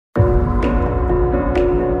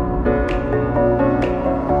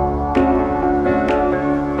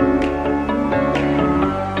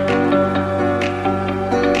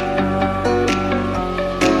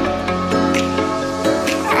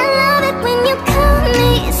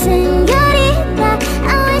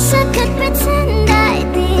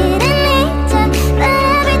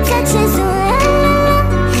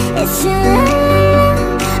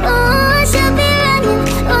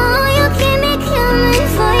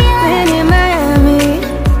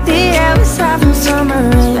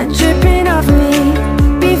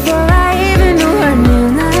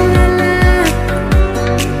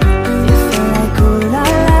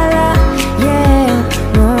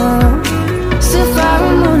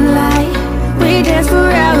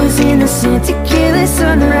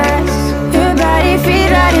sunrise. Your body fit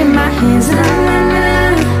right in my hands. Na na na.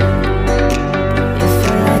 You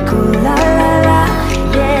feel like ooh la la la,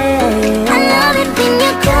 yeah. I love it when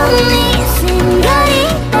you call me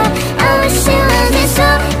Senorita. I wish it wasn't so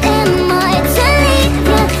damn hard to leave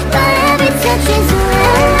you, but every touch is ooh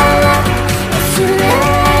la la la. It's ooh la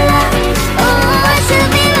la la. Oh, I should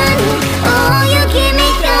be running. Oh, you keep me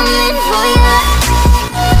coming for you.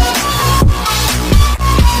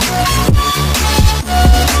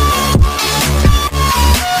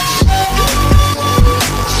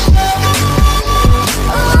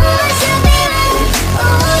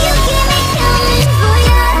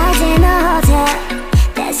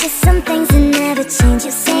 Change,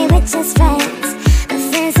 you say we're just friends, but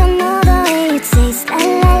friends don't know the way you taste, la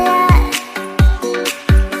la la.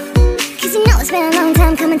 Cause you know it's been a long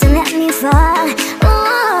time coming to let me fall.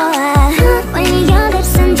 Oh, when your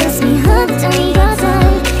lips undress me, hooked on your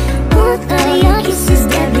tongue, hooked on your kisses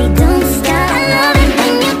that we don't stop. I love it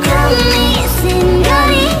when you call me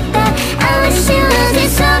Senorita. I wish it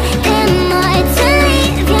wasn't so damn hard to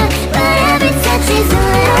leave you, but every touch is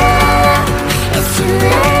ooh la la la. It's ooh la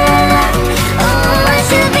la.